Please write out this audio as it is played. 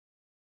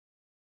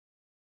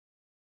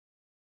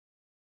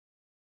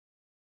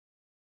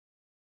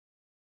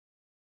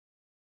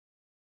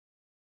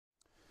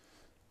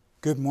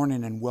Good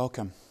morning and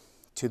welcome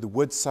to the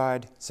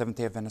Woodside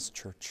Seventh-day Adventist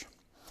Church.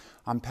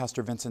 I'm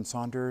Pastor Vincent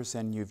Saunders,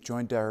 and you've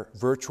joined our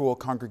virtual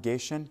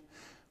congregation.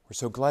 We're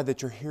so glad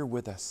that you're here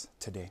with us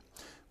today.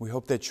 We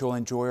hope that you'll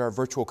enjoy our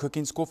virtual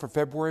cooking school for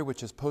February,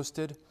 which is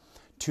posted.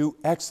 2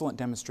 excellent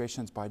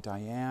demonstrations by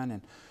Diane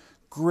and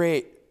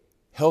great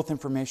health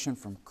information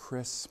from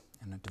Chris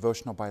and a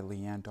devotional by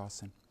Leanne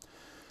Dawson.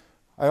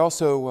 I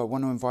also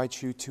want to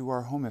invite you to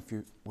our home if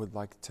you would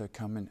like to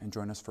come and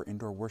join us for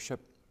indoor worship.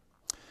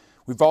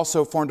 We've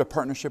also formed a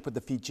partnership with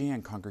the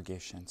Fijian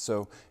congregation.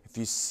 So if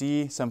you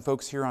see some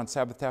folks here on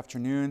Sabbath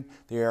afternoon,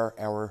 they are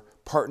our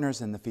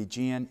partners in the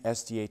Fijian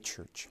SDA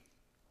Church.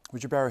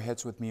 Would you bow your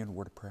heads with me in a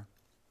word of prayer?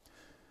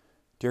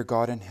 Dear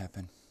God in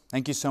heaven,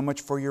 thank you so much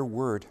for your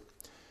word,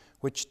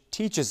 which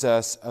teaches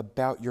us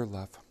about your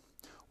love.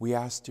 We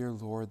ask, dear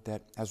Lord,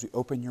 that as we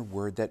open your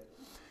word, that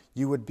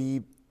you would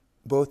be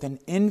both an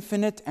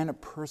infinite and a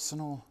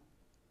personal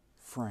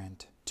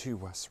friend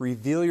to us.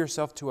 Reveal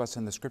yourself to us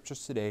in the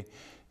scriptures today.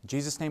 In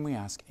Jesus' name we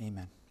ask,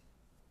 amen.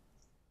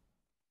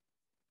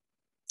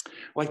 I'd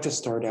like to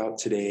start out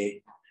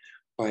today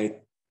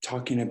by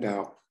talking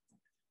about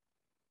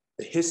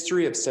the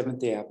history of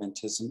Seventh-day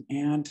Adventism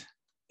and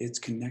its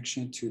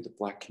connection to the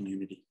Black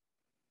community.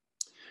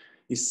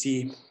 You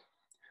see,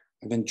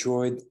 I've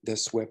enjoyed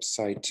this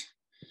website,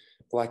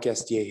 Black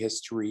SDA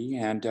History,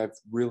 and I've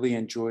really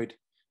enjoyed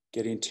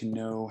getting to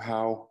know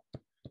how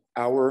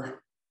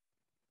our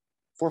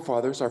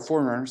forefathers, our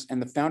forerunners,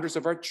 and the founders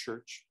of our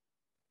church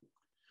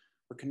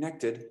were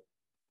connected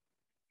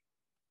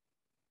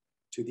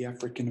to the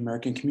African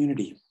American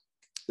community.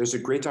 There's a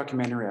great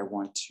documentary I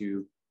want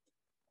to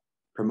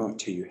promote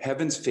to you,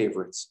 Heaven's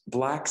Favorites,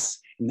 Blacks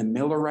in the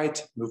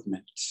Millerite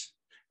Movement.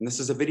 And this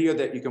is a video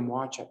that you can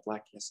watch at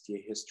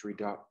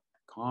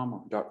blacksdahistory.com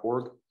or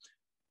 .org.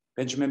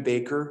 Benjamin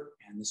Baker,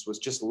 and this was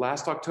just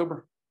last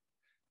October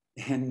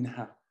during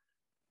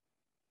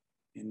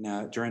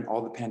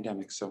all the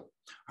pandemic. So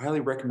I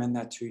highly recommend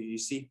that to you. You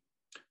see,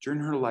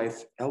 during her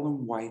life,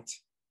 Ellen White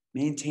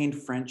maintained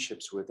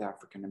friendships with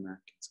African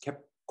Americans,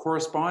 kept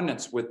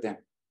correspondence with them,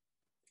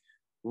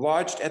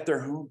 lodged at their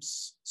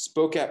homes,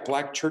 spoke at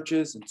Black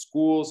churches and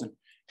schools, and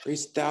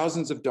raised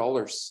thousands of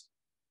dollars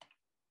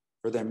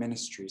for their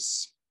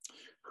ministries.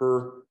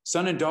 Her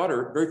son and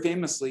daughter, very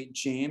famously,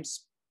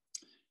 James,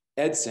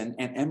 Edson,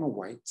 and Emma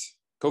White,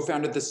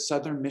 co-founded the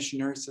Southern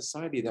Missionary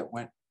Society that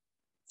went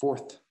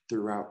forth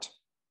throughout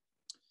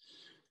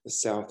the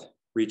South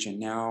region.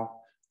 Now,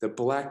 the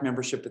Black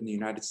membership in the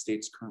United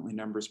States currently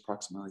numbers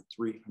approximately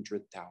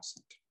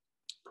 300,000.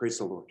 Praise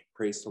the Lord.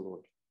 Praise the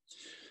Lord.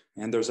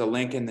 And there's a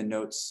link in the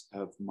notes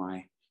of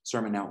my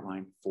sermon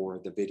outline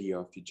for the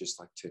video if you'd just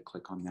like to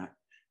click on that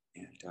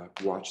and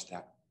watch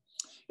that.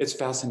 It's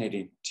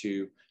fascinating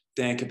to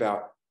think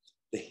about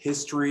the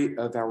history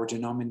of our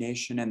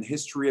denomination and the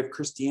history of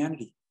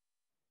Christianity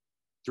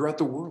throughout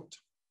the world.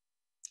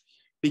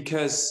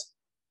 Because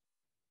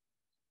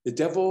the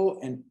devil,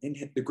 and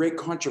in the great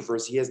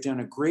controversy, has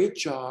done a great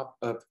job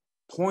of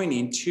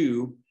pointing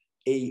to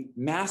a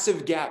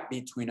massive gap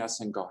between us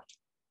and God.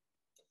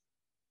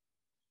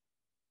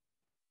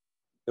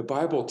 The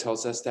Bible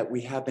tells us that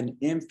we have an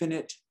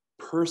infinite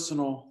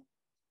personal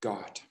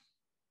God.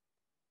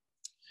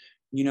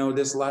 You know,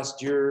 this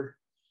last year,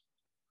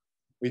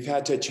 we've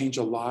had to change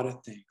a lot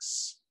of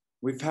things.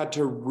 We've had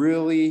to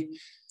really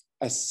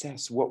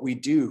assess what we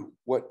do,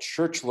 what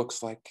church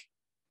looks like.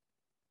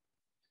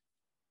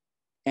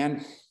 And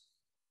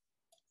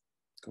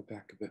let's go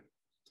back a bit.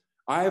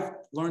 I've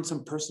learned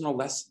some personal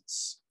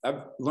lessons.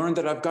 I've learned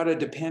that I've got to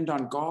depend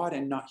on God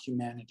and not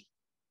humanity.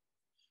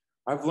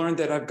 I've learned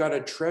that I've got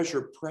to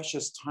treasure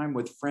precious time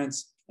with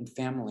friends and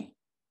family,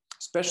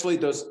 especially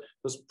those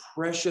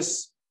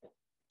precious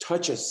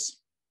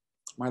touches.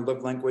 My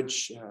love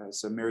language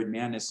as a married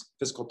man is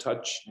physical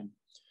touch. And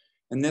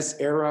in this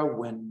era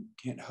when you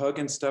can't hug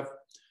and stuff,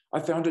 I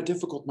found it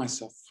difficult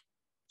myself.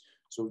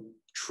 So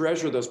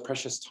treasure those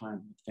precious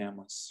time with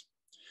families.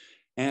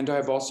 And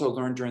I've also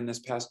learned during this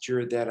past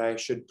year that I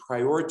should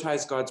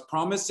prioritize God's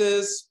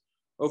promises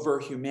over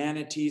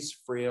humanity's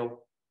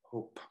frail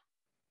hope.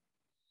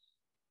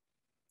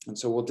 And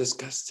so we'll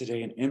discuss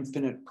today an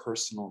infinite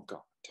personal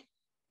God.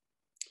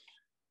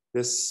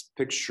 This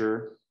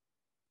picture,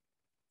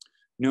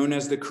 known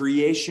as the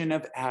creation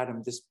of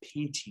Adam, this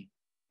painting,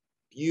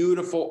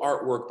 beautiful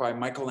artwork by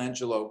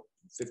Michelangelo,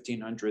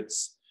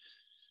 1500s.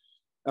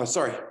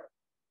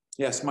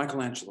 Yes,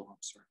 Michelangelo, I'm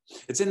sorry.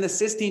 It's in the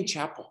Sistine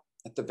Chapel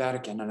at the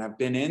Vatican, and I've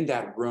been in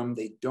that room.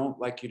 They don't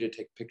like you to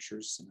take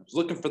pictures, and I was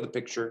looking for the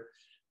picture,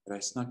 but I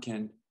snuck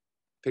in.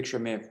 Picture, I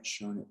may have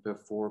shown it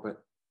before,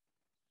 but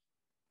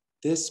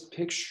this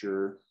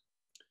picture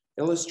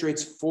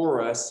illustrates for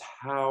us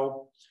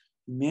how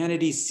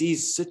humanity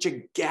sees such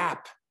a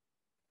gap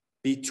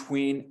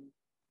between,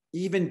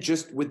 even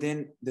just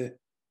within the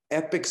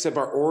epics of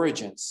our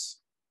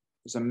origins,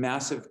 there's a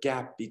massive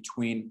gap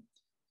between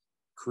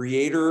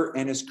Creator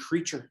and his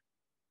creature.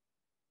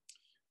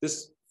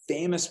 This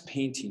famous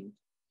painting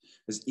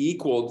is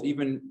equaled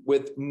even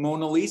with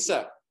Mona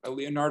Lisa by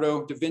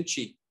Leonardo da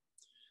Vinci.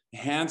 The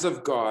hands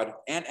of God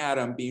and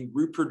Adam being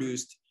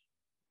reproduced,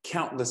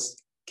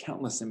 countless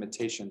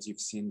imitations. You've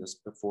seen this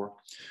before.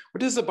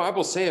 What does the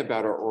Bible say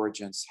about our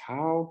origins?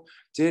 How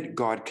did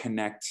God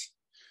connect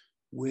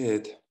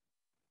with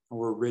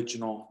our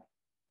original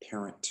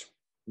parent?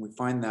 And we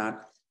find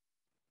that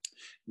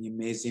in the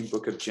amazing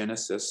book of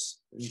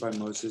Genesis, written by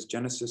Moses,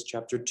 Genesis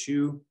chapter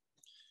 2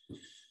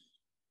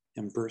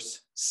 and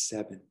verse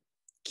 7.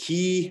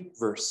 Key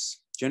verse,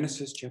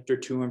 Genesis chapter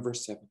 2 and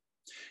verse 7.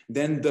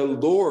 Then the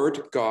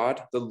Lord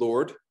God, the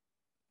Lord,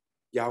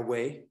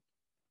 Yahweh,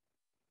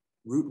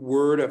 root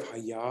word of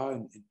Hayah,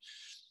 and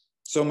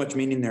so much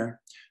meaning there.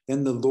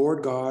 Then the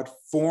Lord God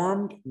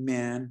formed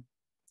man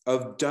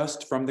of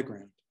dust from the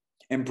ground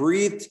and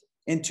breathed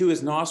into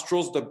his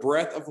nostrils the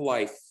breath of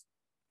life,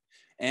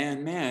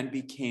 and man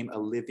became a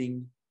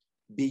living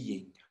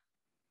being.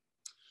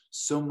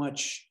 So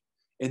much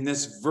in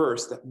this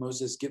verse that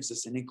Moses gives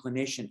us an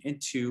inclination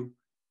into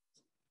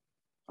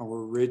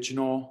our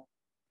original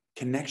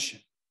connection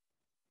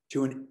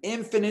to an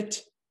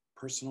infinite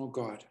personal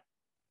God.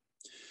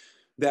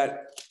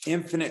 That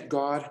infinite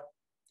God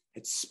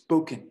had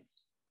spoken.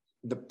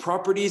 The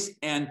properties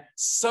and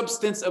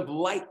substance of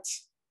light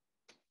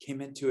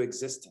came into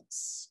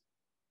existence.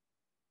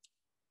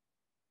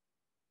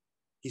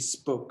 He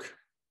spoke,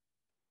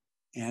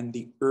 and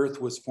the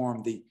earth was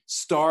formed. The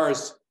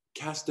stars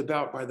cast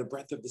about by the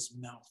breath of his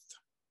mouth.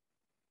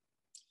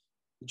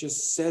 He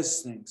just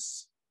says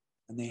things,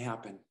 and they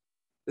happen.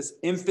 This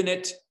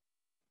infinite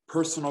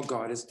personal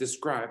God is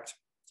described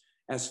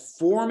as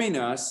forming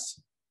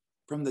us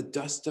from the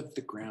dust of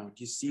the ground.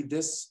 You see,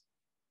 this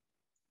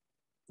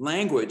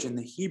language in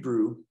the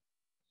Hebrew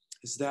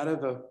is that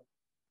of a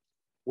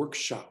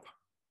workshop.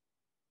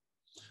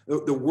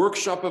 The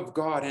workshop of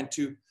God, and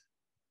to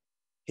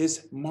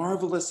his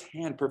marvelous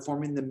hand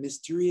performing the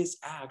mysterious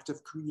act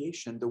of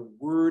creation. The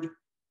word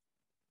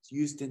is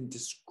used in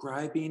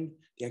describing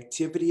the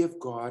activity of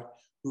God,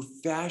 who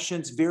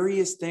fashions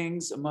various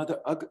things, among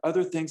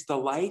other things, the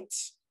light,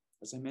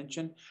 as I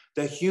mentioned,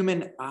 the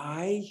human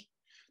eye,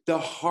 the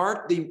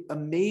heart, the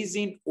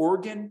amazing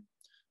organ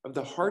of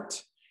the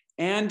heart,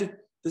 and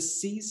the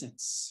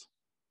seasons.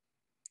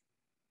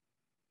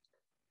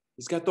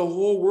 He's got the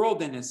whole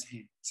world in his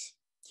hands.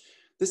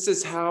 This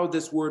is how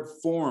this word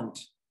formed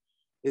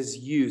is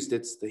used.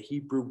 It's the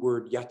Hebrew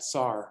word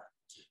yatsar,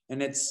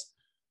 and it's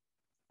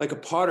like a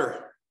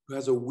potter who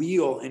has a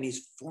wheel and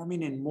he's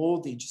forming and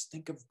molding. Just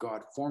think of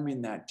God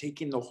forming that,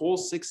 taking the whole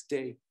 6th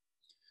day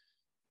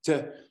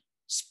to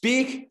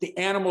speak the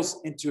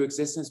animals into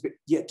existence, but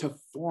yet to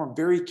form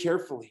very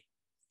carefully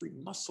every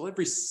muscle,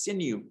 every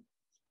sinew.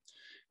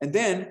 And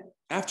then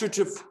after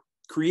to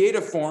create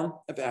a form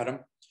of Adam,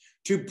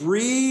 to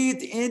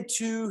breathe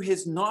into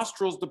his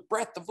nostrils the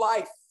breath of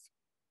life.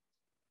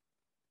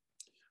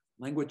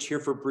 Language here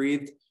for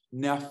breathe,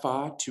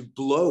 nepha, to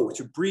blow,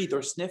 to breathe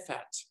or sniff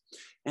at.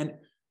 And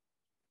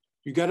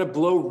you got to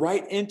blow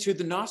right into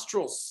the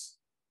nostrils,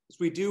 as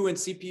we do in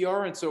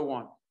CPR and so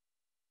on.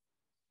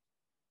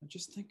 And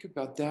just think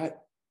about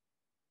that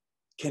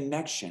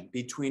connection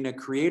between a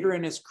creator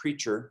and his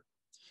creature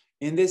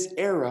in this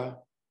era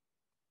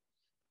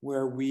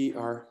where we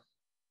are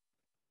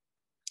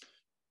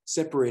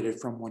separated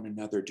from one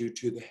another due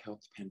to the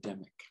health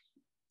pandemic.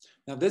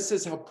 Now, this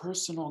is how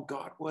personal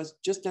God was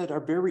just at our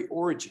very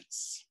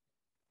origins.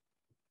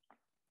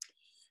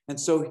 And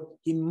so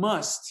he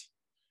must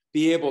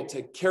be able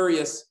to carry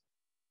us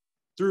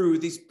through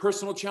these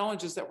personal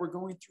challenges that we're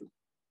going through.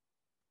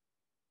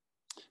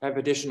 I have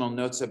additional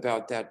notes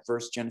about that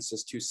verse,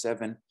 Genesis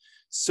 2:7.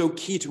 So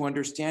key to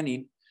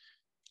understanding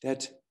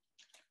that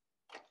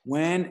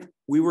when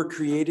we were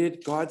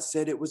created, God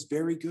said it was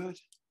very good.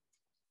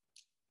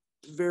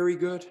 Very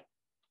good.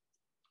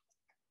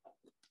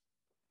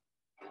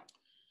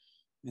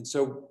 And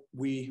so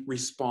we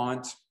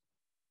respond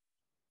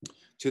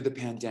to the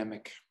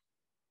pandemic.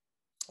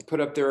 I put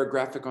up there a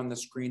graphic on the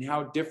screen,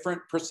 how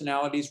different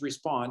personalities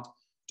respond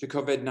to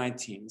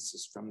COVID-19. This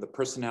is from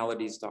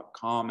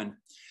thepersonalities.com, and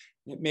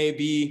it may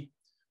be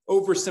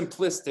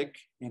oversimplistic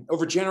and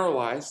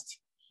overgeneralized,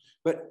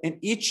 but in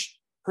each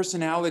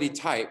personality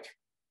type,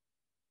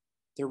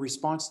 their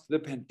response to the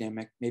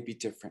pandemic may be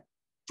different.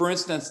 For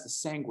instance, the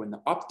sanguine,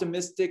 the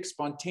optimistic,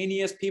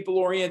 spontaneous,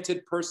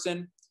 people-oriented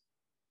person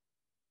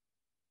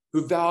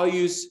who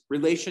values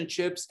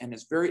relationships and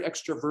is very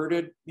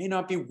extroverted may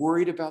not be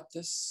worried about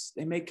this.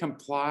 They may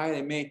comply.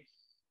 They may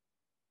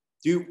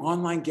do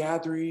online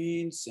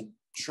gatherings and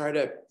try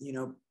to,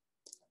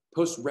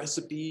 post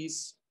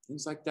recipes,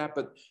 things like that,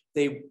 but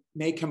they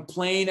may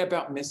complain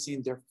about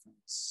missing their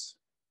friends.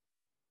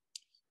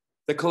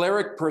 The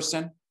choleric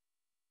person,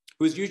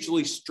 who is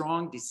usually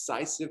strong,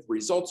 decisive,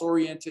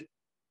 results-oriented,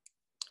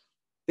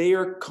 they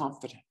are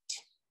confident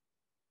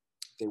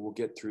they will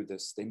get through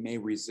this. They may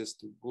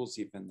resist the rules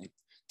even. They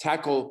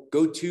tackle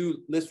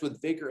go-to lists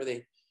with vigor.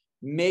 They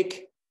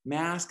make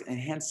mask and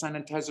hand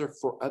sanitizer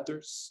for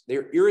others.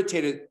 They're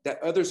irritated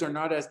that others are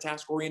not as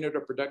task-oriented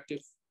or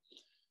productive.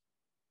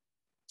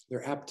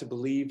 They're apt to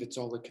believe it's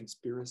all a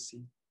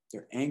conspiracy.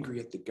 They're angry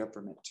at the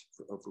government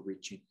for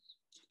overreaching.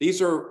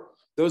 These are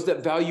those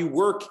that value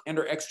work and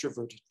are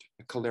extroverted,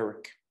 a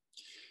choleric.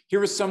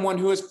 Here is someone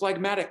who is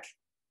phlegmatic.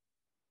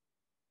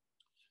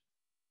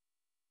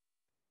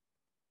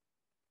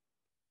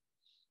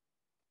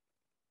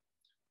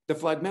 The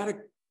phlegmatic,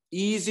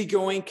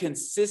 easygoing,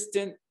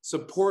 consistent,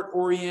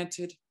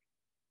 support-oriented.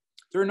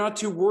 They're not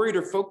too worried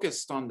or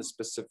focused on the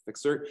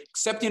specifics. They're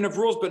accepting of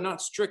rules, but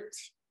not strict.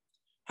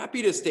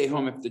 Happy to stay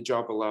home if the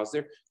job allows.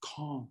 They're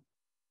calm.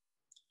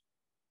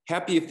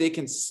 Happy if they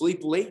can sleep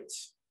late.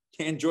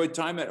 They enjoy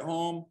time at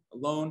home,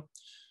 alone.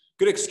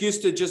 Good excuse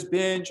to just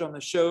binge on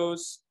the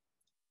shows.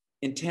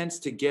 Intends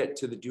to get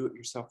to the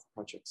do-it-yourself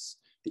projects.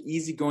 The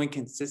easygoing,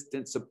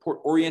 consistent,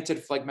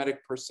 support-oriented,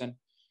 phlegmatic person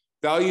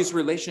values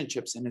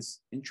relationships and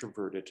is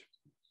introverted.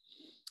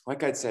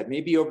 Like I said,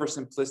 maybe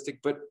oversimplistic,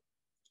 but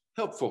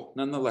helpful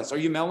nonetheless. Are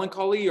you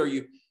melancholy? Are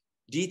you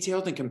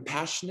detailed and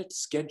compassionate,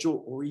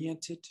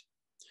 schedule-oriented?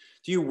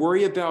 Do you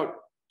worry about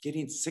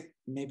getting sick,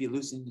 maybe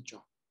losing the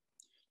job?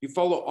 Do you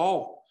follow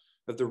all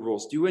of the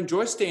rules? Do you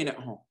enjoy staying at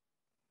home?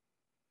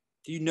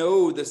 Do you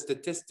know the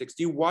statistics?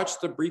 Do you watch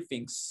the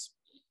briefings?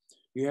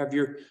 You have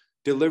your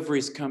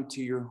deliveries come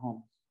to your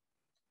home.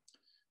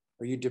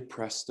 Are you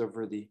depressed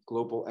over the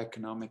global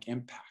economic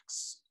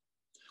impacts?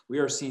 We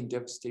are seeing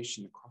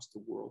devastation across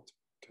the world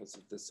because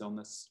of this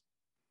illness.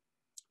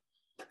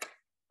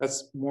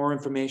 That's more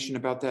information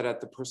about that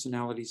at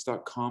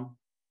thepersonalities.com.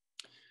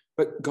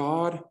 But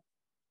God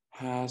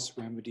has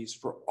remedies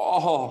for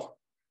all,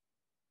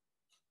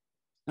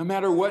 no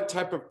matter what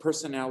type of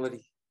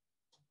personality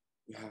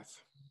you have.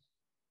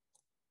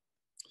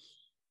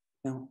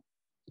 Now,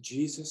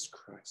 Jesus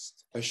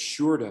Christ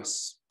assured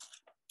us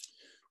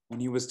when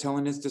he was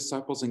telling his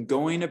disciples and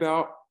going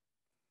about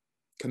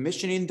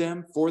commissioning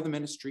them for the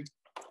ministry,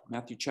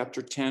 Matthew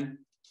chapter 10,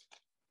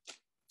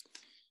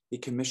 he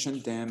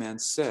commissioned them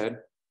and said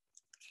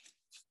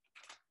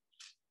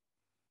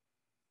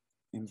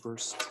in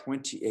verse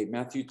 28,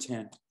 Matthew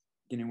 10,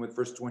 beginning with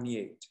verse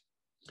 28,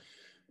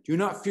 do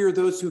not fear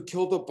those who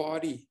kill the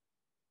body,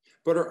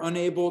 but are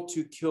unable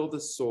to kill the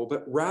soul,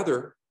 but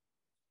rather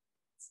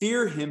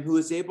fear him who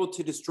is able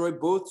to destroy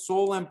both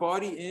soul and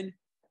body in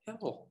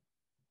hell.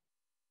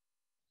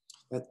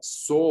 That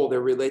soul that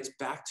relates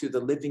back to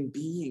the living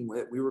being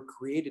that we were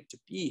created to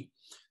be.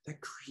 That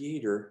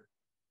creator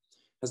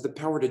has the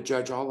power to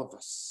judge all of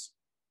us.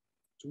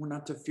 So we're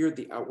not to fear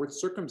the outward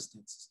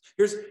circumstances.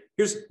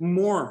 Here's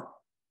more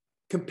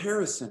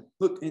comparison.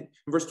 Look in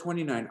verse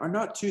 29. Are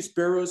not two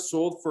sparrows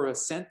sold for a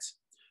cent?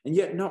 And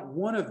yet not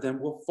one of them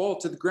will fall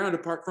to the ground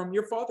apart from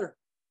your Father.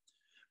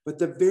 But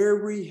the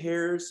very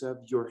hairs of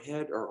your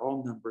head are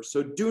all numbered.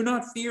 So do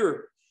not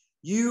fear.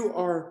 You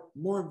are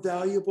more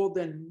valuable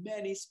than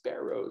many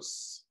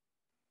sparrows.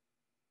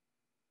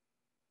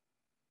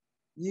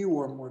 You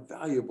are more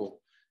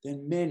valuable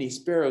than many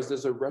sparrows.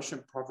 There's a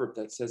Russian proverb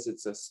that says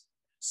it's a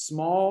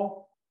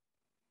small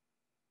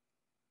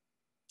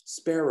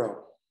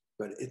sparrow,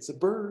 but it's a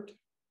bird.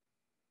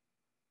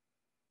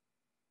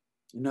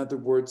 In other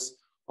words,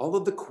 all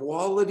of the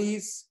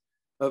qualities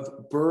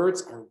of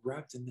birds are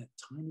wrapped in that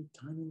tiny,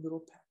 tiny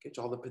little package,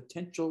 all the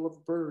potential of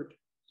a bird.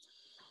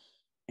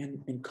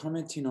 And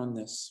commenting on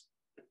this,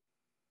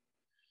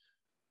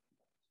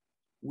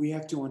 we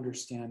have to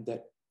understand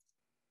that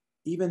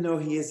even though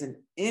he is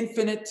an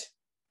infinite,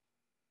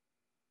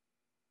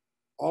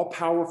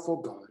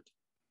 all-powerful God,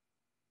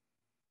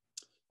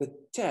 the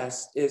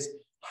test is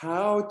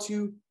how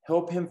to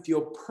help him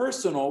feel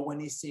personal when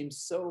he seems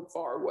so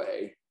far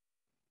away.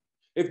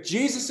 If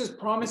Jesus'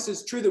 promise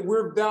is true that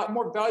we're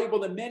more valuable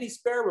than many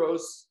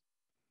sparrows,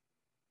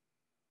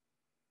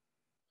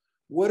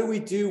 what do we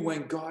do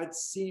when God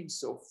seems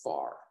so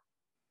far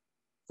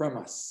from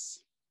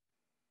us?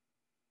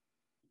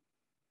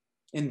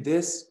 In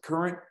this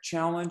current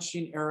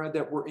challenging era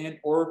that we're in,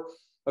 or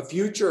a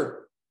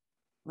future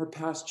or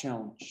past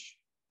challenge.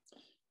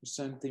 There's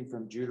something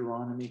from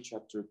Deuteronomy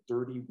chapter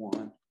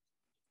 31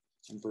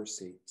 and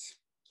verse 8.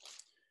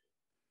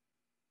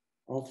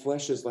 All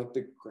flesh is like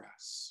the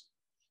grass,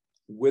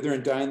 wither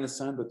and die in the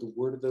sun, but the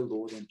word of the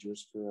Lord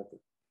endures forever.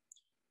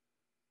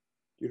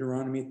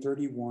 Deuteronomy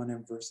 31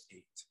 and verse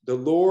 8. The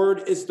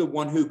Lord is the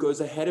one who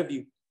goes ahead of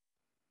you.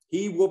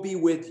 He will be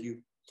with you.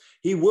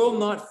 He will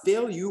not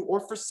fail you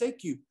or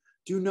forsake you.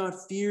 Do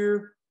not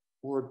fear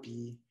or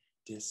be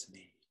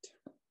dismayed.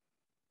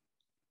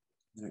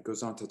 And it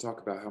goes on to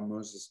talk about how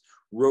Moses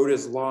wrote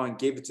his law and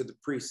gave it to the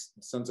priests,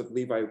 the sons of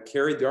Levi, who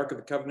carried the ark of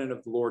the covenant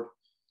of the Lord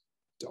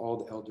to all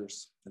the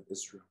elders of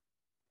Israel.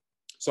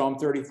 Psalm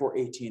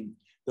 34:18.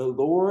 The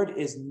Lord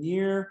is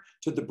near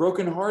to the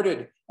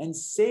brokenhearted and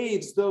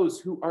saves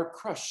those who are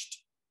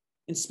crushed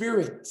in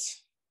spirit.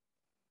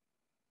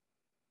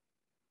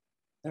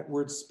 That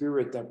word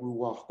spirit, that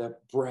ruach,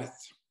 that breath,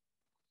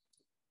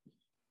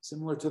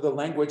 similar to the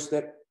language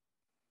that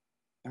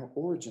our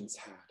origins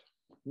had.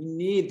 We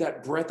need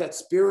that breath, that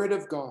Spirit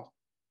of God,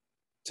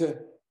 to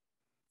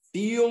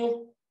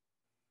feel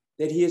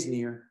that he is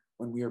near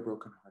when we are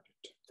brokenhearted.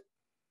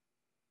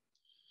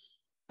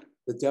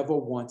 The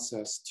devil wants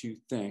us to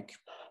think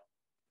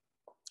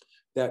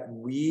that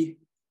we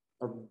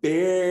are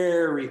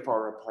very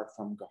far apart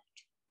from God.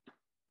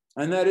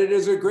 And that it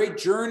is a great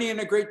journey and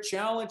a great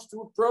challenge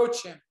to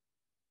approach him.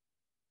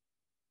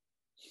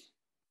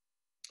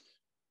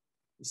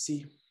 You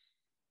see,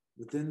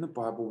 within the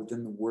Bible,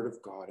 within the Word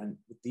of God, and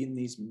within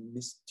these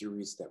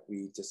mysteries that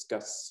we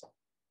discuss,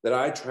 that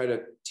I try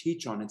to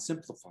teach on and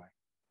simplify,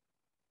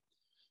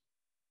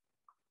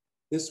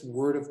 this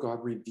Word of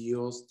God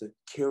reveals the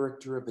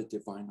character of a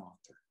divine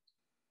author.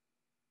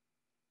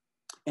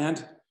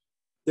 And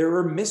there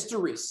are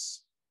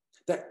mysteries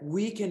that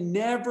we can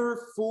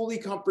never fully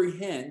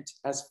comprehend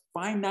as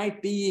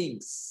finite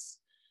beings.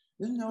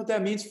 You know what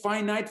that means?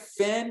 Finite,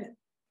 fen,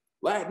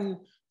 Latin,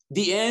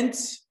 the end.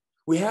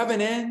 We have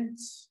an end.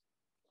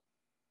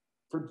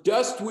 For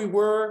dust we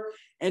were,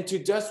 and to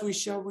dust we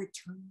shall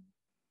return.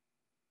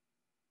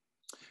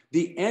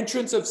 The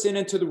entrance of sin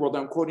into the world,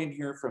 I'm quoting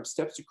here from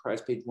Steps to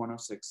Christ, page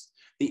 106.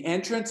 The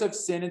entrance of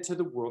sin into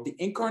the world, the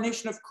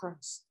incarnation of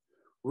Christ,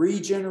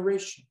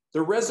 regeneration,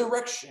 the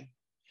resurrection,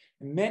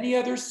 and many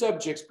other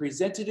subjects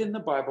presented in the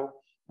Bible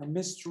are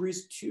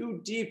mysteries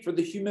too deep for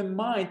the human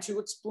mind to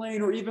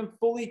explain or even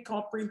fully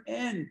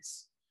comprehend.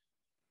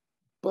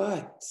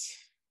 But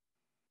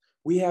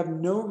we have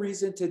no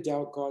reason to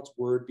doubt God's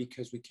word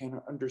because we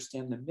cannot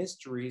understand the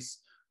mysteries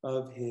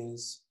of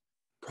his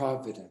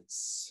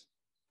providence.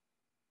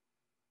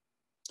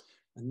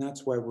 And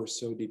that's why we're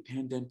so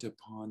dependent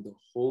upon the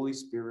Holy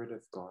Spirit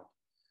of God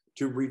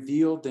to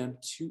reveal them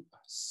to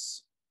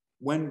us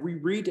when we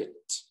read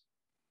it.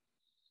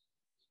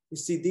 You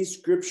see, these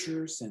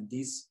scriptures and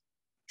these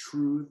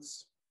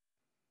truths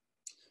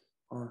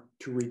are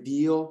to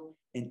reveal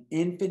an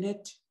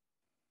infinite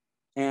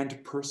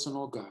and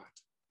personal God.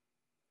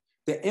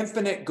 The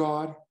infinite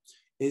God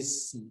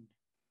is seen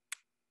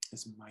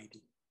as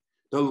mighty.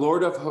 The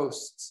Lord of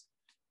hosts,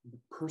 the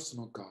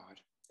personal God,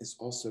 is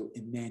also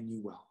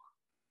Emmanuel.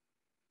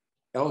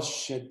 El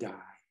Shaddai,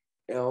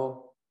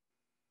 El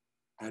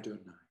Adonai,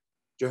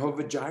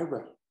 Jehovah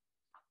Jireh,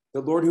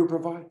 the Lord who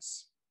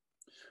provides.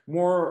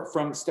 More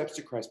from Steps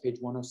to Christ, page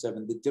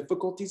 107. The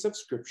difficulties of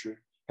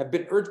Scripture have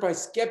been urged by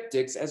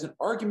skeptics as an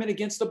argument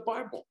against the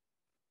Bible.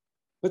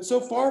 But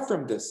so far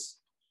from this,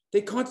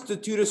 they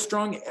constitute a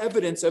strong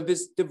evidence of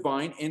his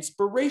divine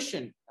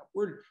inspiration. That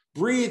word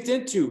breathed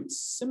into,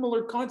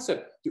 similar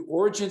concept. The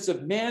origins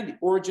of man, the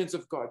origins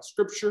of God.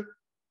 Scripture,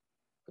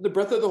 the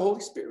breath of the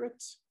Holy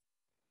Spirit.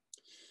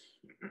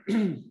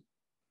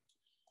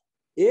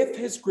 If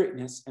his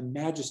greatness and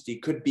majesty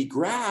could be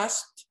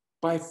grasped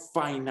by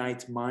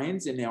finite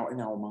minds in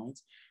our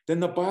minds, then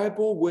the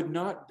Bible would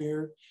not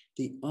bear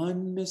the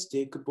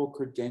unmistakable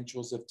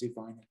credentials of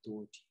divine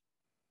authority.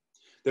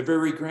 The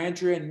very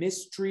grandeur and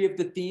mystery of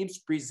the themes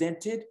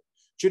presented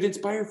should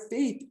inspire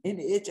faith in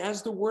it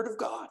as the Word of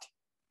God.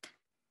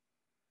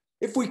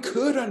 If we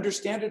could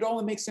understand it all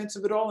and make sense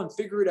of it all and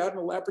figure it out in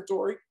a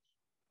laboratory,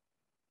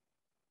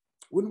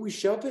 wouldn't we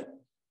shelve it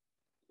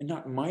and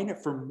not mine it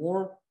for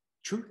more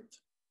truth?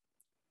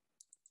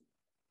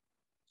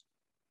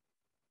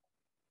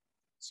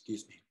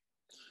 Excuse me.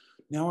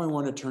 Now I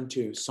want to turn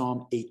to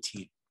Psalm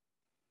 18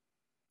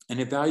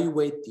 and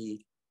evaluate the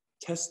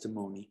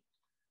testimony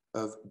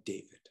of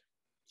David.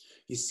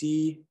 You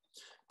see,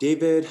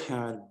 David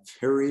had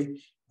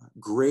very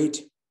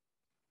great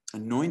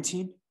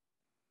anointing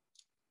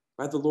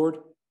by the Lord,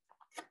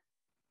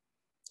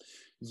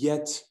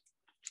 yet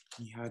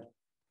he had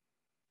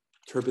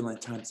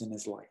turbulent times in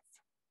his life.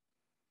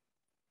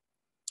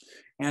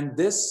 And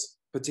this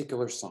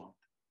particular psalm,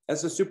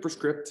 as the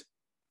superscript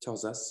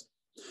tells us,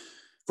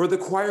 for the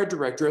choir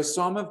director, a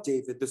psalm of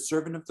David, the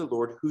servant of the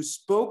Lord, who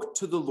spoke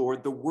to the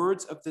Lord the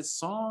words of this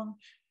song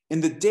in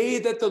the day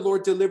that the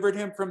Lord delivered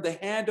him from the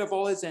hand of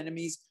all his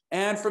enemies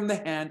and from the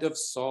hand of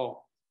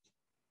Saul.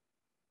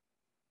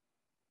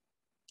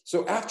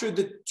 So after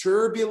the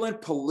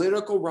turbulent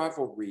political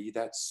rivalry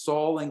that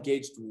Saul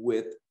engaged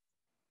with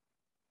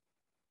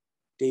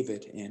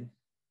David in,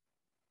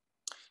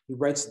 he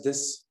writes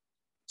this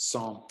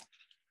psalm,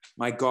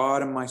 my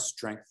God and my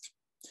strength.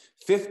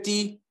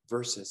 50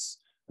 verses,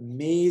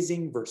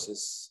 amazing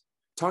verses,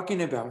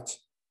 talking about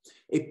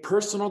a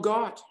personal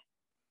God.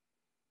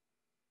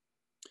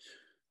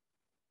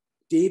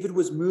 David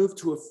was moved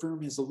to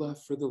affirm his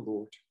love for the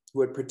Lord, who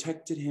had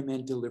protected him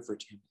and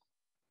delivered him.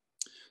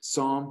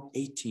 Psalm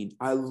 18,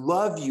 I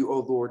love you, O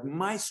Lord,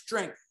 my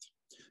strength.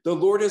 The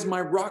Lord is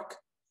my rock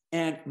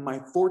and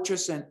my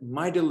fortress and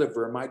my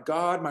deliverer, my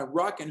God, my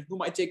rock in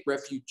whom I take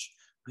refuge,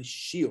 my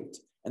shield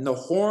and the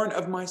horn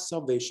of my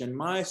salvation,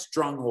 my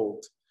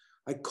stronghold.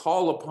 I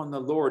call upon the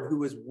Lord,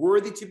 who is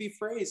worthy to be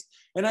praised,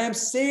 and I am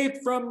saved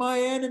from my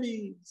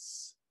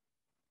enemies.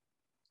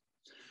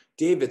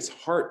 David's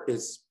heart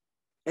is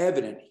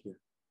evident here,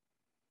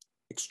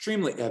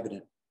 extremely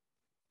evident.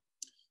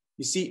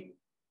 You see,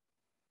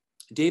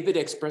 David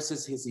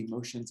expresses his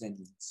emotions and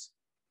needs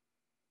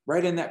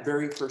right in that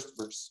very first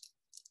verse.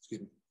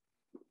 Excuse me.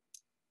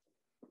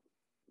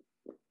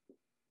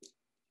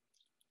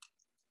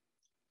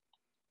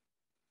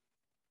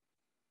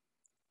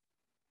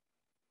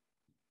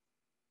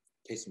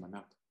 Taste in my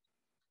mouth.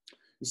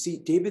 You see,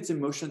 David's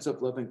emotions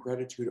of love and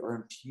gratitude are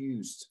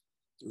infused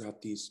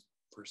throughout these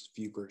first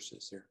few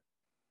verses here.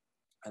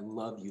 I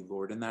love you,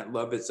 Lord. And that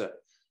love is a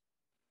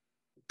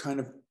kind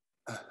of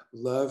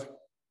love,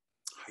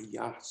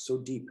 so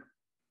deep.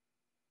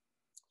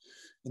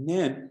 And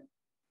then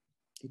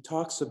he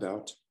talks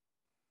about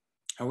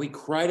how we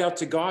cried out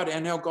to God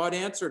and how God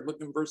answered.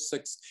 Look in verse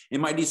 6. In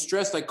my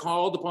distress, I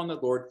called upon the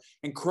Lord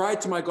and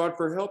cried to my God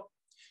for help.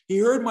 He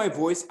heard my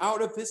voice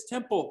out of his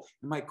temple,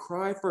 and my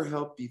cry for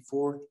help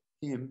before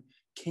him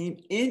came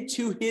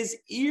into his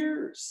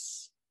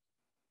ears.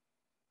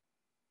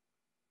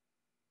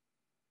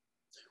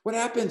 What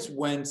happens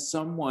when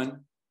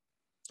someone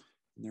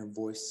and their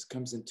voice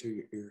comes into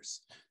your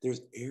ears?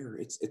 There's air.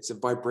 It's a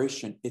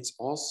vibration. It's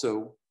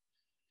also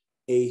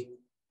a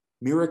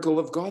miracle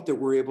of God that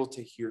we're able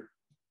to hear.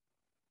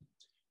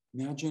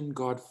 Imagine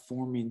God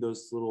forming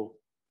those little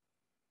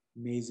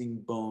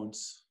amazing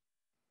bones,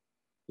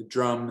 the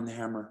drum and the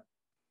hammer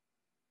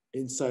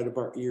inside of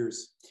our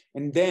ears,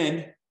 and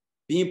then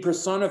being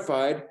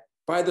personified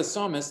by the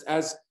psalmist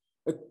as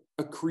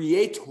a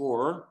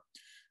creator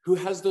who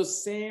has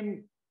those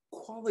same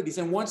qualities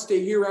and wants to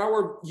hear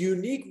our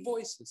unique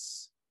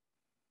voices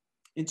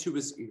into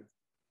his ear.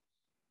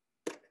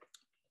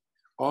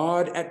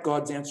 Awed at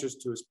God's answers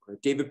to his prayer,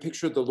 David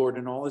pictured the Lord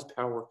in all his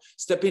power,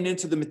 stepping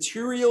into the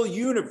material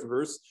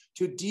universe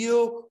to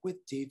deal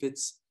with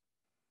David's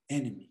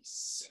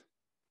enemies.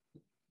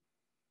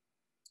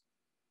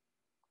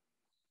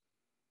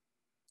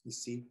 You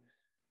see,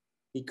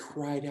 he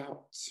cried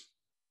out.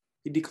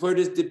 He declared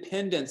his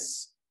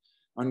dependence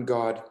on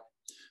God.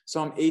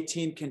 Psalm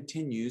 18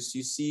 continues.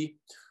 You see,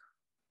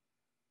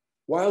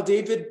 while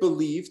David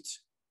believed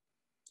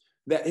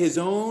that his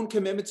own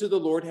commitment to the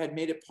Lord had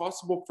made it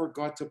possible for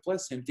God to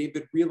bless him,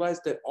 David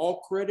realized that all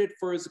credit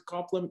for his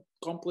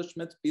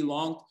accomplishments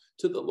belonged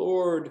to the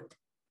Lord.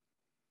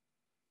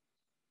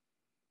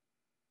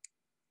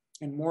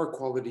 And more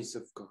qualities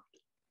of God.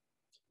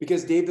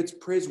 Because David's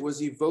praise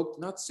was evoked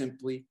not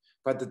simply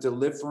by the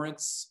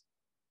deliverance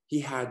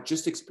he had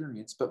just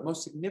experienced, but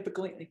most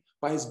significantly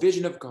by his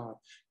vision of God.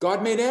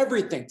 God made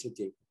everything to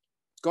David.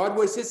 God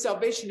was his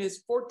salvation,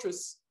 his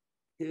fortress,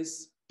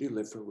 his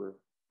deliverer.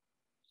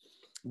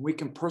 And we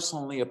can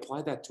personally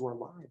apply that to our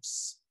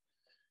lives.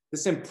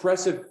 This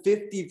impressive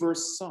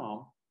 50-verse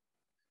psalm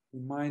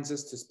reminds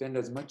us to spend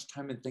as much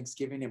time in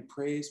thanksgiving and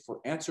praise for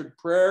answered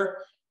prayer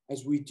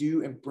as we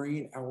do in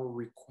bringing our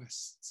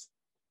requests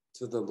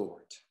to the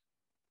Lord.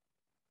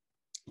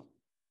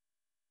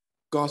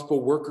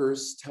 Gospel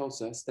Workers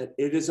tells us that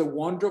it is a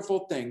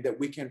wonderful thing that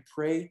we can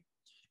pray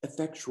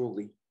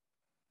effectually,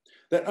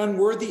 that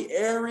unworthy,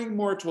 erring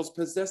mortals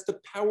possess the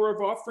power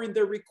of offering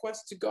their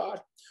requests to God.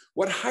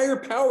 What higher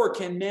power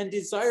can man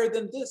desire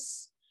than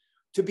this?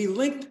 To be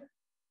linked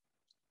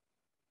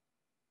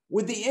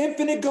with the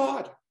infinite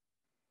God.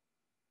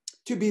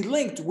 To be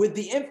linked with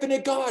the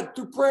infinite God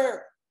through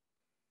prayer.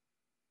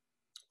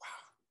 Wow.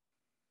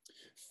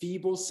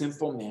 Feeble,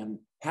 sinful man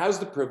has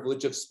the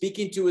privilege of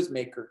speaking to his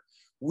maker.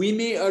 We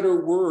may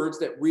utter words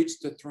that reach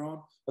the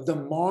throne of the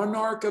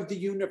monarch of the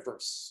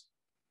universe.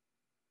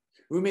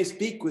 We may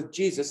speak with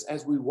Jesus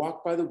as we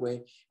walk by the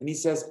way, and he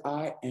says,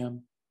 I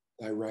am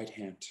thy right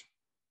hand.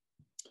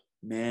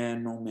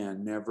 Man, oh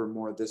man, never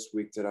more this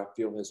week did I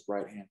feel his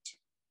right hand.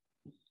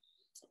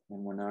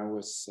 And when I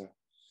was,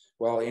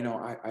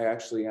 I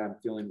actually am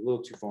feeling a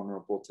little too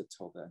vulnerable to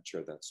tell that and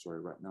share that story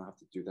right now. I have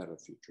to do that at a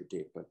future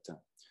date, but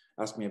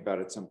ask me about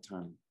it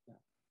sometime.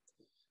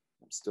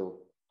 I'm still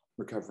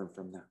recovering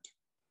from that.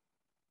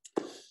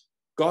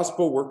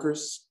 Gospel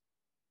Workers,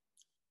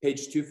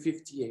 page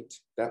 258.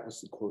 That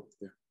was the quote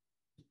there.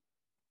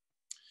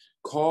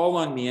 Call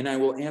on me and I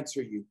will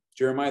answer you.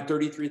 Jeremiah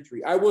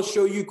 33:3. I will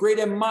show you great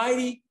and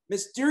mighty,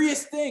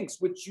 mysterious things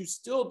which you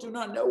still do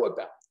not know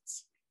about.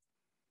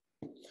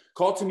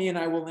 Call to me and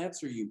I will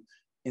answer you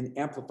in the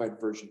Amplified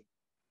Version.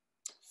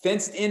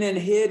 Fenced in and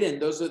hidden,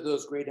 those are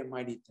those great and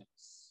mighty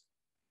things.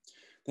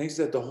 Things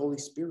that the Holy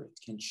Spirit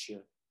can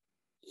share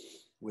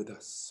with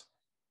us.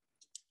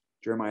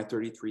 Jeremiah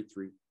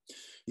 33:3.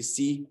 You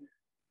see,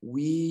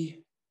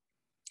 we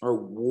are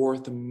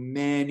worth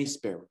many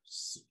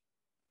sparrows.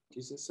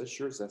 Jesus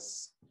assures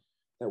us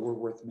that we're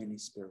worth many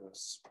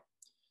sparrows.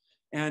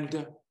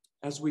 And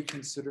as we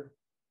consider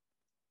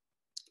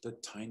the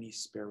tiny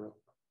sparrow,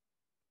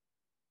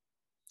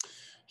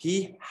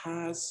 he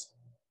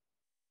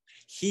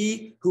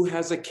who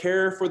has a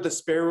care for the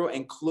sparrow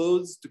and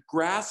clothes the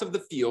grass of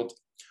the field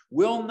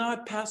will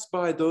not pass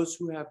by those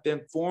who have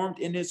been formed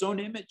in his own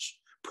image,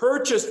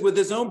 purchased with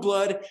his own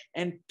blood,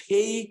 and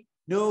pay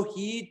no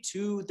heed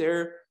to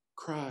their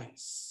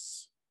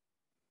cries.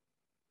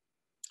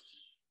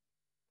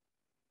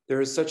 There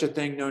is such a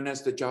thing known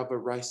as the Java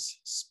rice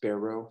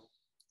sparrow,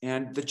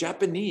 and the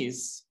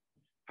Japanese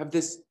have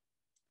this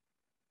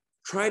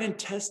tried and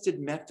tested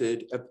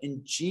method of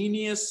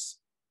ingeniously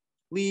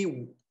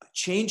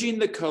changing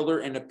the color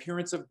and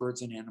appearance of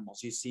birds and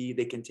animals. You see,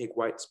 they can take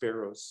white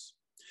sparrows,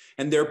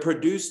 and they're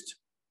produced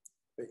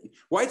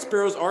White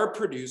sparrows are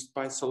produced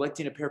by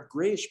selecting a pair of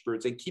grayish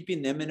birds and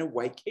keeping them in a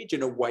white cage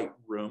in a white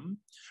room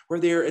where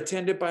they are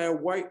attended by a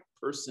white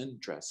person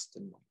dressed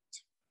in white.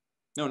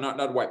 No, not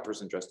a white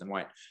person dressed in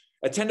white.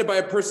 Attended by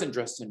a person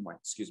dressed in white,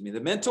 excuse me.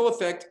 The mental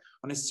effect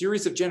on a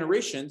series of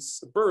generations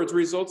of birds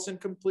results in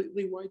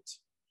completely white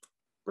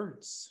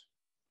birds.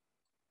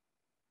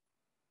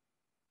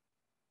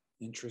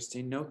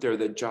 Interesting note there,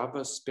 the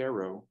Java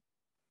sparrow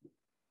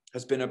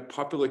has been a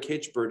popular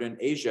cage bird in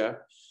Asia,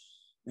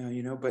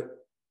 but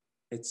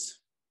it's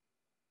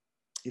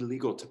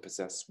illegal to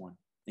possess one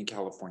in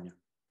California.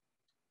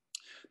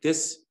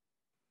 This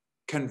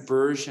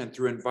conversion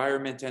through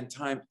environment and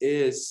time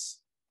is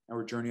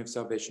our journey of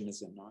salvation,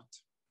 is it not?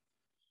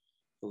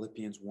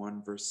 Philippians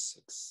 1, verse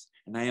 6.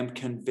 And I am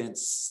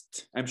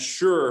convinced, I'm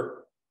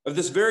sure of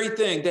this very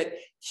thing, that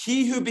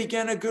he who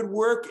began a good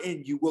work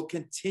in you will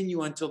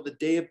continue until the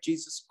day of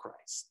Jesus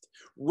Christ,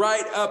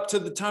 right up to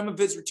the time of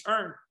his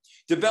return,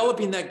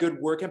 developing that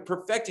good work and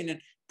perfecting it,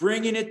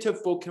 bringing it to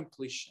full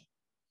completion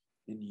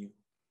in you.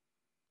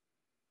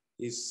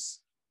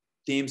 These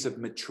themes of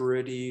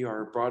maturity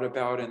are brought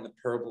about in the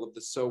parable of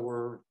the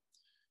sower,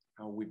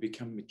 how we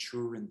become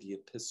mature in the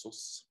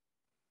epistles.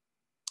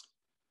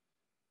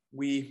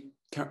 We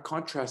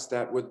contrast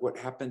that with what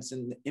happens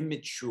in the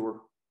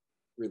immature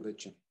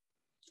religion,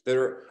 that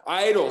are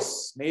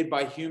idols made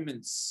by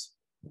humans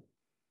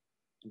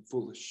and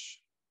foolish.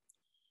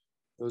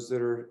 Those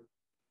that are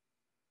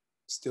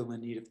still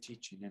in need of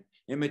teaching. And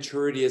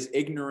immaturity is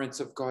ignorance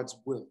of God's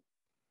will.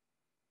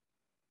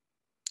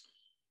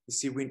 You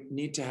see, we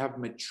need to have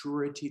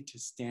maturity to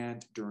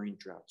stand during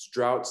droughts.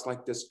 Droughts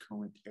like this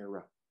current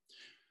era.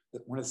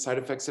 That one of the side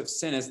effects of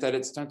sin is that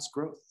it stunts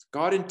growth.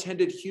 God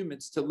intended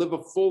humans to live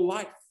a full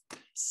life.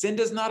 Sin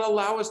does not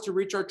allow us to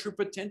reach our true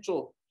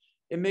potential.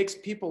 It makes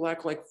people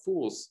act like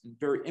fools in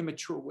very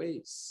immature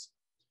ways.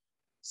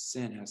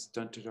 Sin has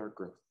stunted our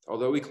growth.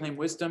 Although we claim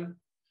wisdom,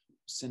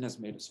 sin has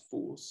made us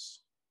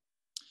fools.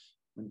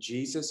 When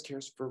Jesus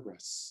cares for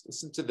us,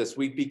 listen to this,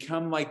 we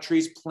become like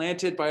trees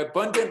planted by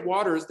abundant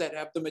waters that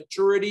have the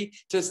maturity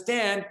to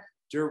stand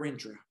during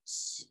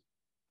droughts.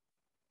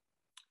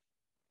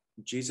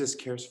 When Jesus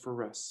cares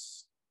for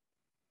us,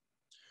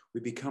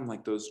 we become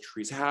like those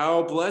trees.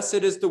 How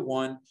blessed is the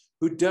one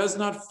who does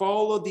not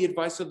follow the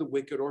advice of the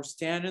wicked, or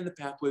stand in the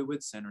pathway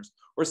with sinners,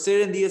 or sit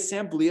in the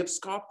assembly of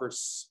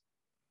scoffers.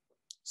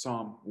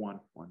 Psalm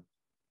 1:1.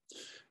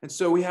 And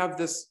so we have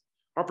this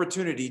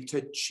opportunity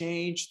to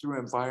change through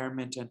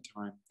environment and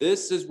time.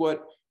 This is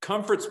what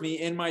comforts me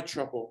in my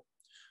trouble.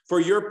 For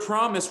your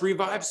promise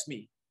revives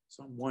me.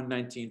 Psalm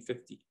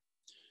 119:50.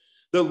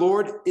 The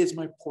Lord is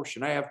my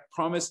portion. I have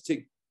promised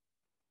to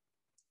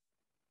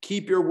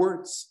keep your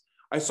words.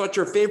 I sought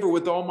your favor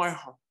with all my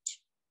heart.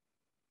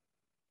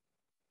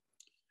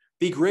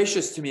 Be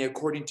gracious to me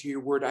according to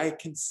your word. I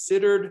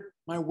considered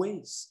my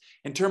ways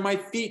and turned my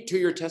feet to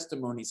your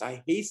testimonies.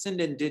 I hastened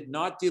and did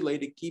not delay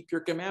to keep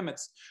your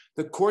commandments.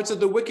 The courts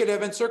of the wicked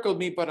have encircled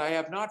me, but I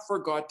have not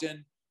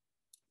forgotten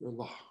your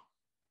law.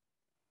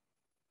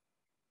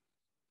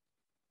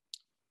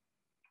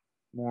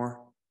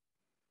 More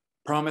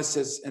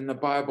promises in the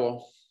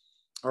Bible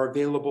are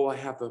available. I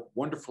have a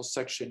wonderful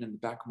section in the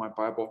back of my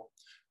Bible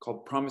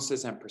called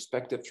Promises and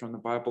Perspectives from the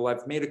Bible.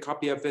 I've made a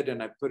copy of it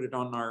and I put it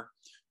on our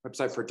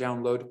website for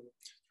download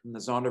from the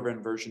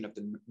Saunders version of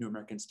the New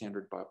American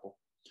Standard Bible.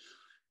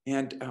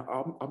 And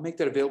I'll make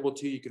that available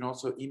to you. You can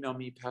also email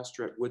me,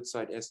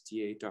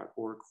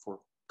 pastor@woodsidesta.org,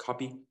 for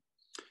copy.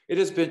 It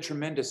has been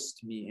tremendous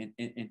to me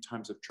in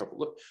times of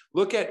trouble.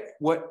 Look at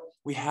what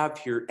we have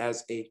here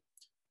as a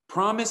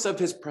promise of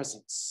his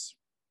presence.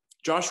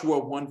 Joshua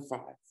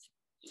 1:5.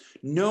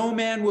 No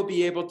man will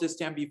be able to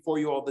stand before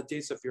you all the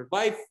days of your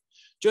life.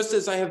 Just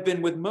as I have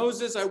been with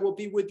Moses, I will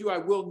be with you. I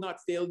will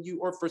not fail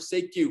you or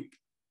forsake you.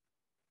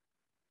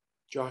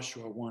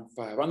 Joshua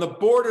 1:5. On the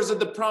borders of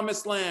the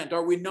promised land,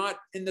 are we not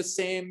in the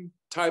same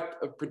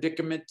type of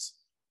predicament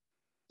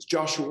as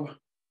Joshua?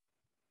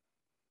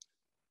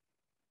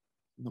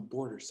 On the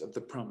borders of the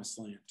promised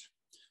land.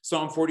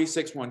 Psalm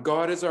 46:1.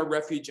 God is our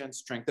refuge and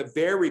strength, a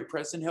very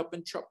present help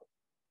in trouble.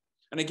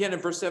 And again in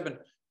verse 7,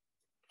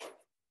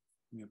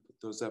 I'm going to put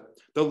those up.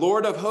 The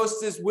Lord of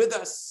hosts is with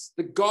us.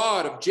 The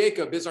God of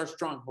Jacob is our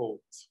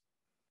stronghold.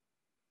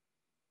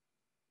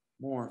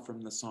 More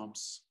from the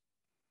Psalms.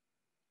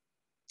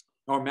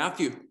 Or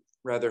Matthew,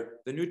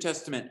 rather, the New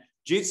Testament.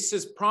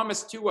 Jesus'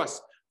 promise to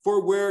us,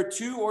 for where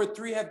 2 or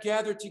 3 have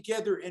gathered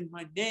together in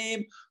my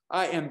name,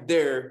 I am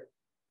there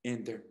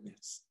in their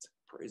midst.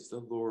 Praise the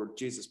Lord.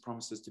 Jesus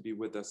promises to be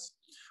with us.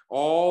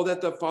 All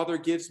that the Father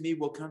gives me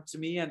will come to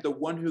me, and the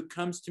one who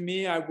comes to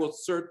me, I will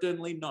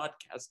certainly not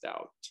cast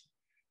out.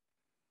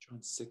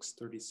 John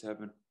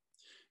 6:37.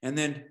 And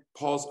then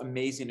Paul's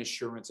amazing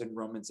assurance in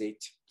Romans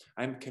 8.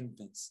 I'm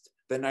convinced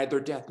that neither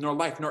death, nor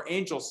life, nor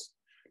angels,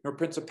 nor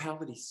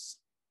principalities,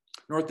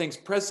 nor things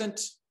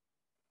present,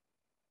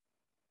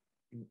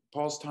 in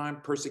Paul's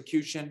time,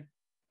 persecution,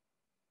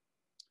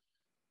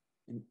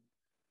 and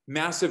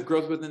massive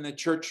growth within the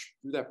church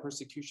through that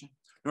persecution,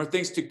 nor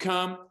things to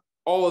come,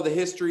 all of the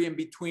history in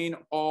between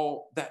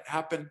all that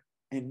happened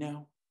and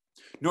now.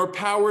 Nor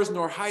powers,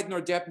 nor height,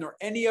 nor depth, nor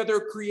any other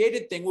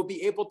created thing will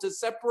be able to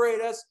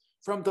separate us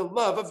from the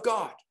love of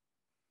God,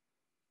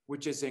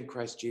 which is in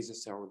Christ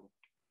Jesus our Lord.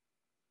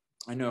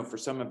 I know for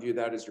some of you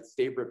that is your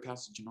favorite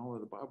passage in all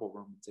of the Bible,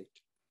 Romans 8.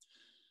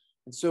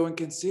 And so in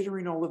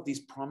considering all of these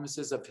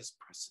promises of his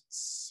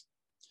presence,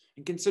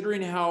 and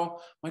considering how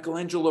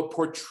Michelangelo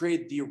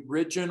portrayed the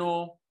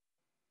original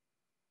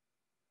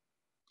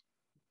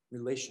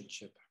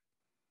relationship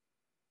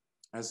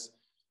as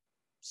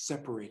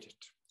separated,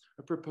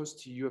 I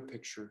propose to you a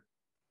picture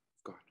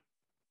of God.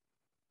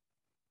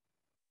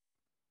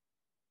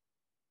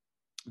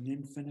 An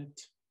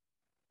infinite,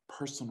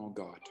 personal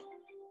God.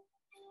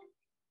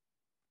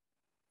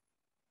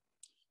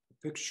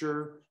 A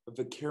picture of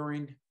a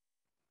caring,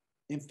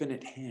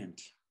 infinite hand,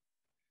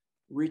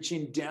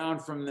 reaching down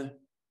from the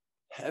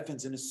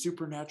heavens in a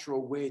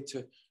supernatural way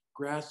to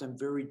grasp and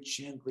very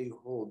gently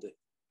hold it.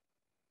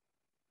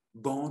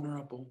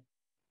 Vulnerable,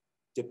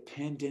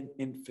 dependent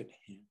infant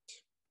hand.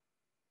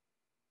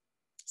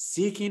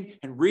 Seeking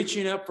and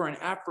reaching up for an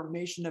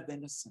affirmation of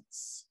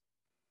innocence.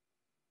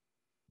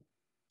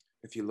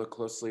 If you look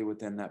closely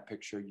within that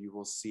picture, you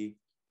will see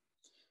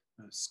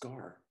a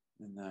scar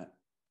in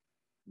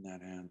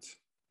that hand.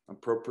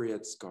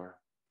 Appropriate scar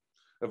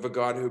of a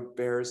God who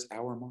bears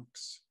our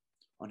marks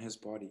on his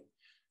body.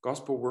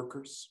 Gospel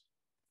workers,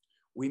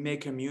 we may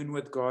commune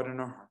with God in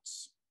our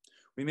hearts.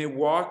 We may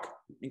walk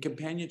in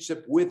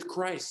companionship with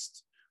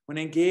Christ. When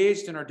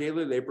engaged in our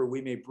daily labor,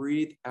 we may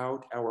breathe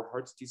out our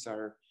heart's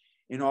desire,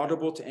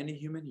 inaudible to any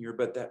human ear,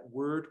 but that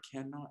word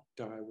cannot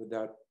die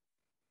without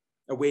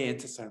a way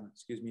into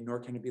silence, nor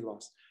can it be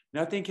lost.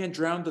 Nothing can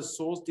drown the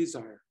soul's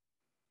desire.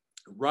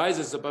 It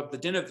rises above the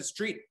din of the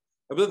street,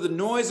 above the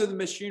noise of the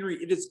machinery.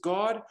 It is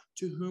God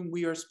to whom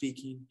we are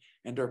speaking,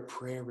 and our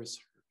prayer is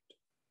heard.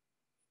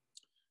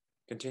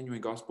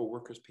 Continuing Gospel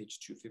Workers, page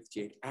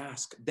 258.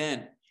 Ask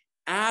then,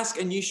 ask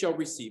and ye shall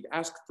receive.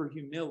 Ask for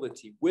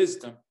humility,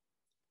 wisdom,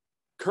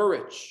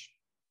 courage,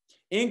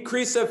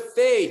 increase of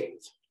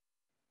faith,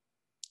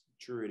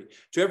 maturity.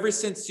 To every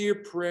sincere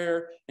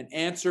prayer, an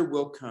answer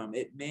will come.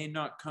 It may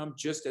not come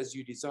just as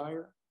you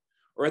desire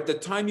or at the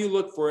time you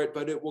look for it,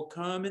 but it will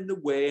come in the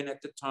way and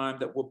at the time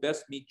that will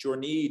best meet your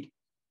need.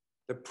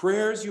 The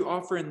prayers you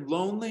offer in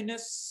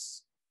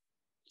loneliness,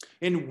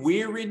 in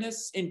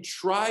weariness, in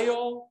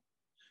trial,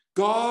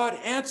 God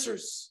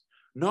answers,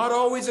 not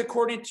always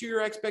according to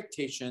your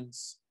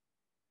expectations,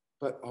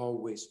 but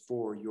always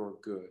for your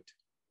good.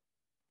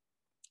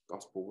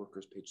 Gospel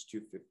Workers, page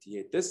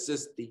 258. This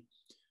is the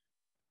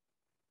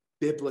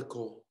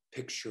biblical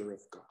picture of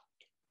God.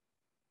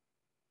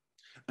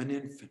 An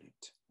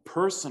infinite,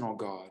 personal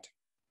God.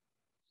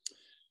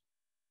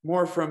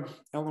 More from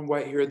Ellen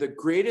White here. The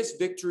greatest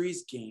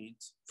victories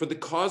gained for the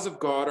cause of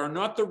God are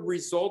not the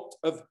result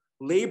of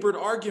labored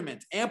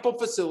argument, ample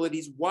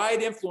facilities,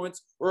 wide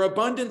influence, or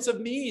abundance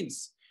of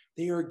means.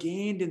 They are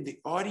gained in the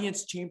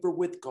audience chamber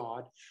with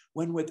God,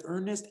 when with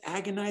earnest,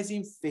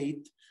 agonizing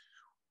faith,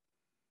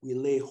 we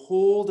lay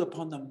hold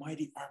upon the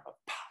mighty arm of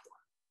power.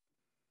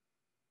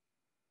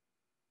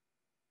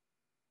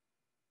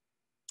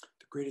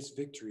 The greatest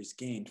victories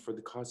gained for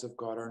the cause of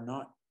God are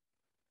not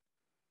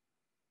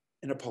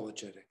in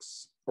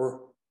apologetics,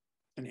 or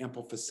an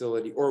ample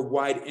facility, or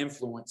wide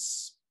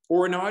influence,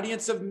 or an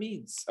audience of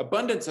means,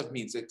 abundance of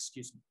means,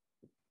 excuse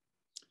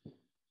me.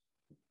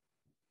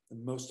 The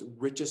most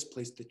richest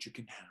place that you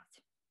can have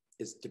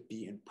is to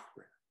be in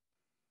prayer,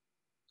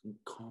 in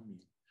commune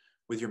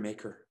with your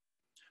Maker,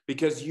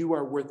 because you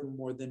are worth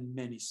more than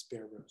many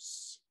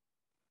sparrows.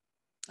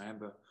 I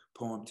have a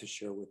poem to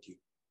share with you.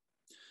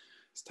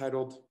 It's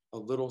titled, A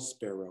Little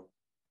Sparrow.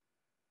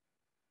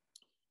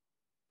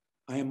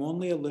 I am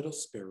only a little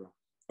sparrow,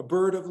 a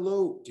bird of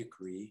low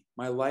degree.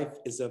 My life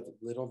is of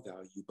little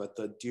value, but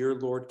the dear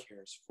Lord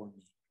cares for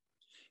me.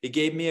 He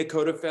gave me a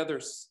coat of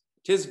feathers.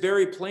 'Tis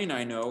very plain,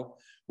 I know,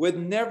 with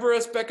never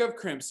a speck of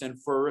crimson,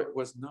 for it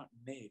was not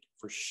made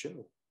for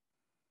show.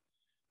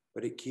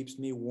 But it keeps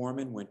me warm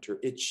in winter.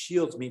 It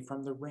shields me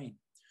from the rain.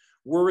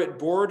 Were it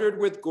bordered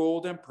with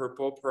gold and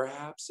purple,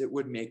 perhaps it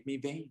would make me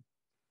vain.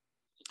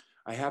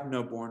 I have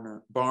no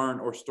barn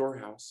or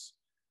storehouse.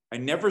 I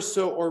never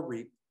sow or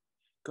reap.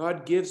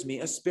 God gives me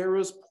a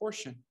sparrow's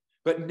portion,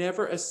 but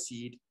never a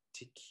seed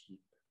to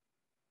keep.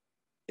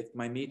 If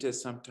my meat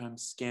is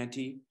sometimes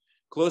scanty,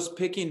 close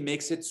picking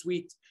makes it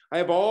sweet. I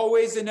have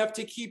always enough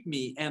to keep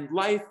me, and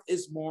life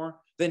is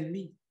more than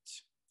meat.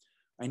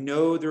 I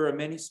know there are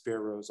many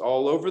sparrows,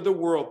 all over the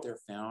world they're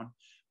found,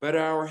 but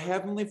our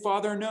Heavenly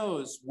Father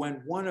knows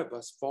when one of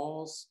us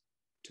falls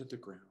to the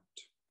ground.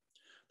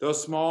 Though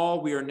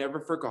small, we are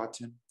never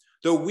forgotten.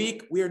 Though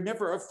weak, we are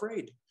never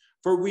afraid.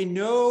 For we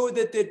know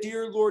that the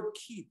dear Lord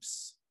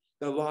keeps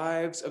the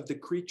lives of the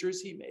creatures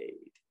he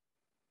made.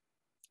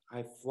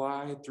 I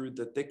fly through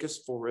the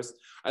thickest forest.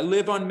 I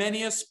live on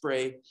many a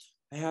spray.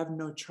 I have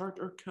no chart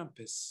or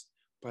compass,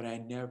 but I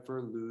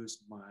never lose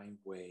my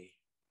way.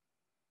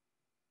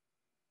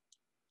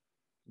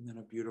 And then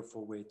a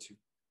beautiful way to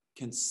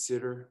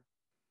consider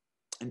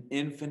an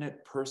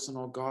infinite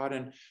personal God,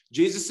 and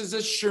Jesus'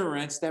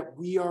 assurance that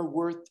we are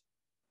worth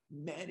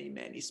many,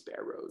 many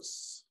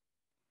sparrows.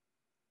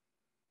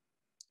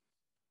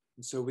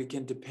 And so we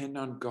can depend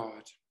on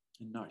God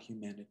and not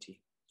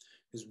humanity.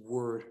 His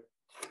word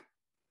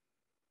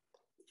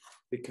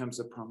becomes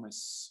a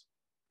promise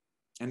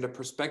and a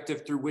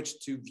perspective through which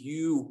to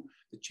view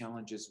the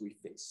challenges we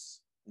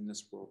face in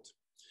this world.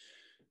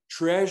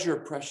 Treasure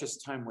precious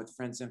time with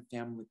friends and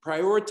family.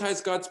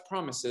 Prioritize God's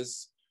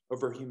promises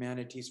over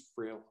humanity's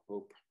frail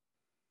hope.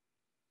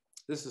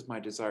 This is my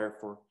desire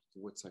for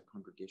the Woodside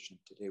congregation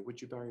today.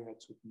 Would you bow your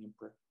heads with me in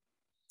prayer?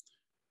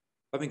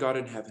 Loving God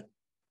in heaven,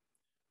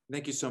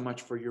 thank you so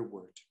much for your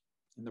word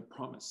and the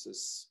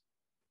promises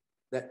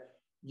that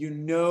you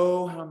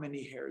know how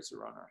many hairs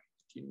are on our head.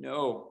 You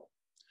know.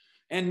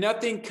 And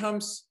nothing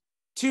comes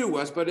to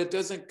us, but it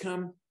doesn't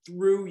come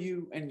through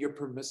you and your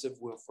permissive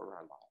will for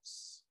our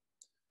lives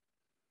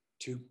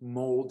to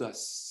mold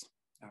us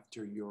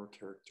after your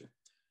character.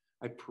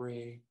 I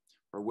pray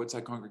for our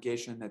Woodside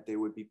congregation that they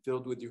would be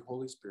filled with your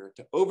Holy Spirit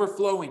to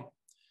overflowing.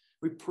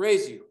 We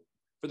praise you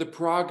for the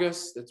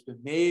progress that's been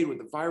made with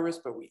the virus,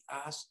 but we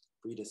ask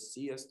for you to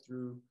see us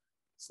through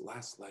this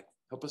last leg.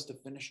 Help us to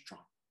finish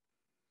strong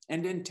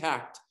and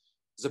intact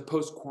as a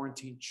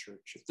post-quarantine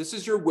church. If this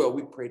is your will,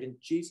 we prayed in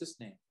Jesus'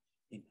 name.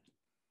 Amen.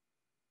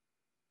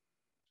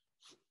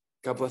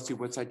 God bless you,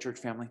 Woodside Church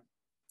family.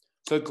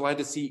 So glad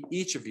to see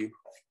each of you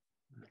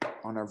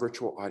on our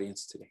virtual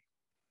audience today.